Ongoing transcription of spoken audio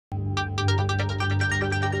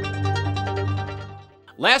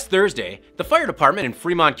Last Thursday, the fire department in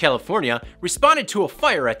Fremont, California responded to a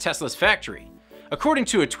fire at Tesla's factory. According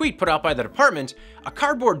to a tweet put out by the department, a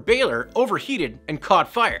cardboard baler overheated and caught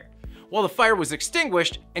fire. While the fire was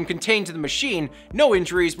extinguished and contained to the machine, no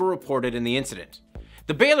injuries were reported in the incident.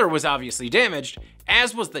 The baler was obviously damaged,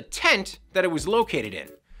 as was the tent that it was located in.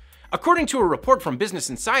 According to a report from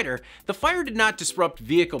Business Insider, the fire did not disrupt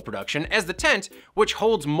vehicle production as the tent, which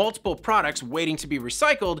holds multiple products waiting to be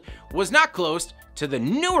recycled, was not close to the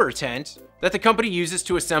newer tent that the company uses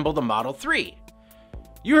to assemble the Model 3.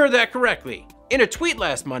 You heard that correctly. In a tweet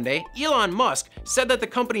last Monday, Elon Musk said that the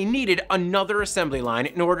company needed another assembly line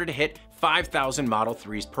in order to hit 5,000 Model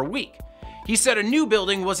 3s per week. He said a new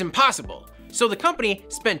building was impossible, so the company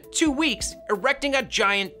spent 2 weeks erecting a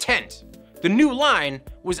giant tent. The new line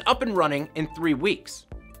was up and running in 3 weeks.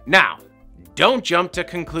 Now, don't jump to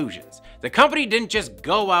conclusions. The company didn't just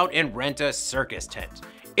go out and rent a circus tent.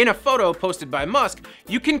 In a photo posted by Musk,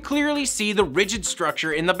 you can clearly see the rigid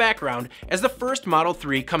structure in the background as the first Model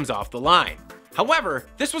 3 comes off the line. However,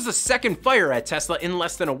 this was the second fire at Tesla in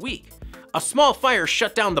less than a week. A small fire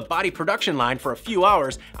shut down the body production line for a few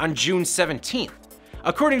hours on June 17th.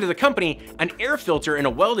 According to the company, an air filter in a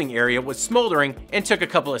welding area was smoldering and took a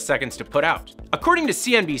couple of seconds to put out. According to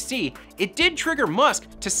CNBC, it did trigger Musk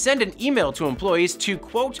to send an email to employees to,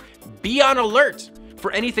 quote, be on alert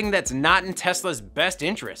for anything that's not in Tesla's best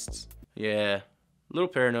interests. Yeah, a little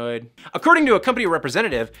paranoid. According to a company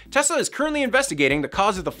representative, Tesla is currently investigating the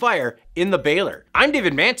cause of the fire in the baler. I'm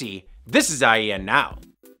David Manti. This is IEN Now.